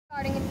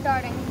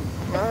Starting.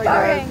 Alright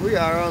guys, we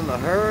are on the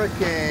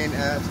Hurricane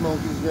at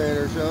Smokey's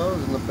Grader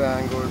Shows in the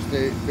Bangor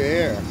State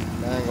Fair,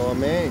 Bangor,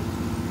 Maine.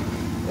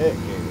 It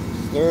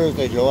is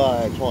Thursday,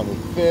 July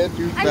 25th,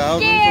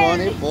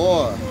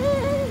 2024.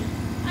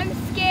 I'm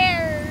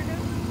scared.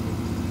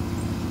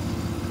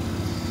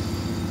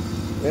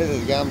 This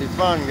is gonna be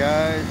fun,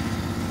 guys.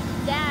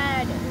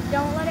 Dad,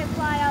 don't let it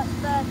fly out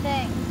the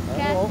thing.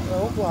 Okay? It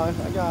won't fly.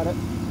 I got it.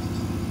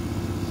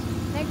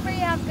 Make sure you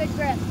have good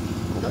grip.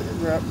 Got your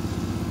grip.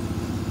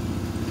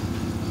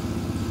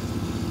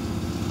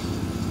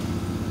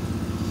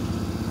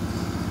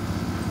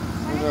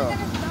 When is it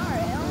gonna start?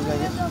 It only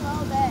gives a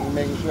little bit.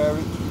 Making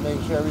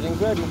sure everything's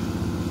ready.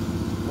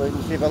 Wait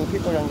and see if other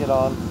people are gonna get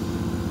on.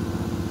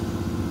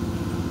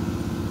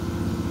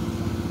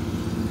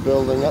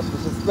 Building up the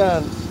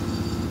suspense.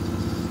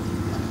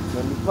 It's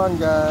gonna be fun,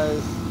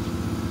 guys.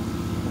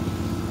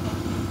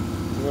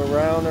 We're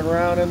round and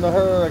round in the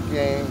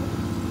Hurricane.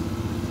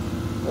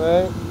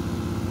 Right?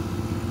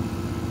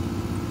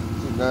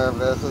 She's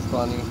nervous. It's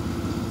funny.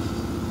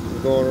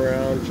 We're going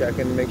around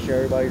checking to make sure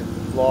everybody's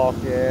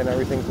locked in.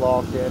 Everything's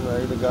locked in,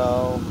 ready to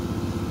go.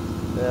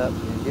 Yep,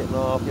 he's getting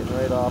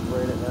ready to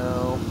operate it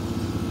now.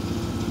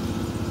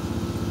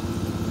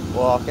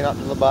 Walking up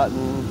to the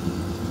button.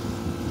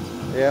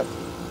 Yep,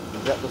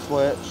 he's got the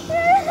switch.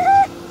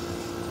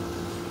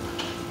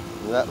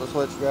 We got the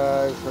switch,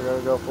 guys. We're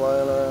gonna go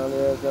flying around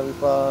here. It's gonna be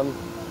fun.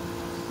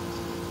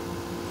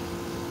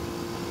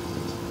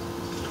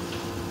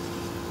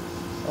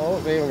 Oh,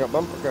 they even got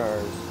bumper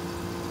cars.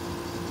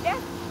 Yeah,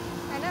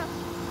 I know.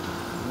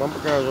 Bumper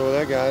cars over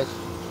there, guys.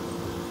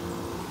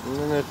 And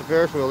then there's the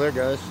Ferris wheel there,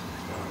 guys.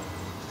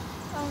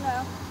 Oh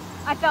no.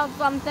 I felt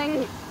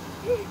something.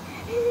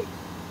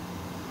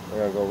 We're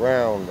gonna go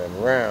round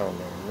and round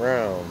and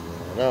round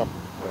and up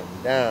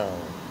and down.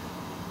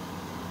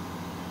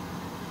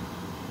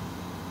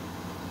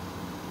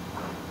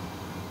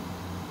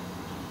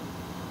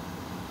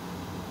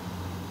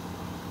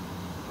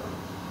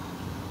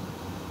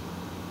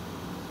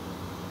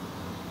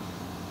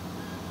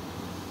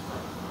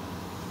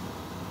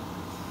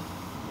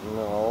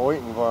 No,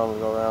 waiting for them to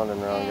go round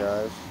and round,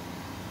 guys.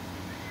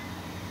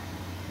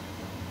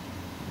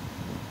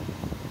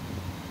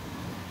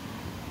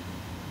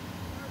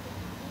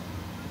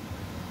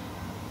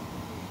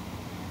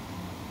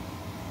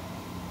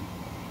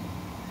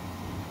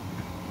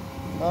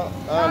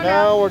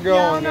 Now we're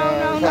going,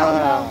 guys.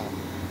 No.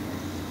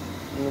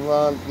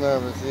 Yvonne's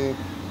nervous, see?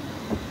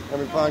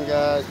 Gonna be fun,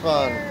 guys.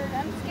 Fun.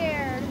 I'm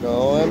scared.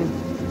 Going.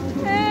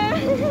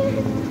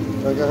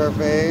 Look at her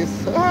face.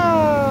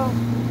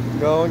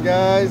 Going,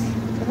 guys.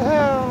 Look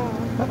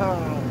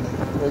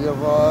at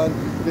Yvonne.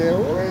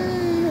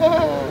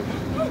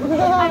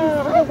 I'm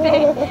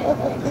slipping.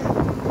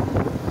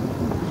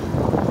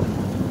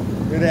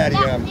 Good at Yeah,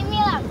 him. leave me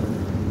alone.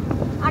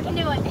 I can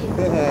do it.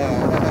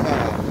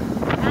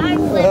 I'm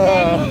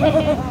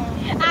slipping.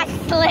 I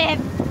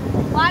slipped.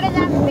 Why does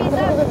that have to be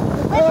so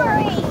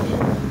slippery?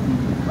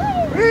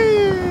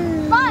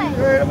 Fun.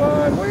 Great,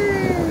 Yvonne.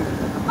 Whee!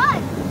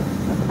 Fun.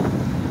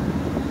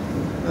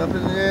 Up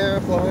in the air,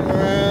 floating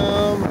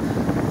around.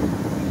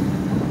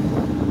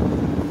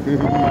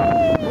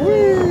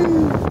 Whee!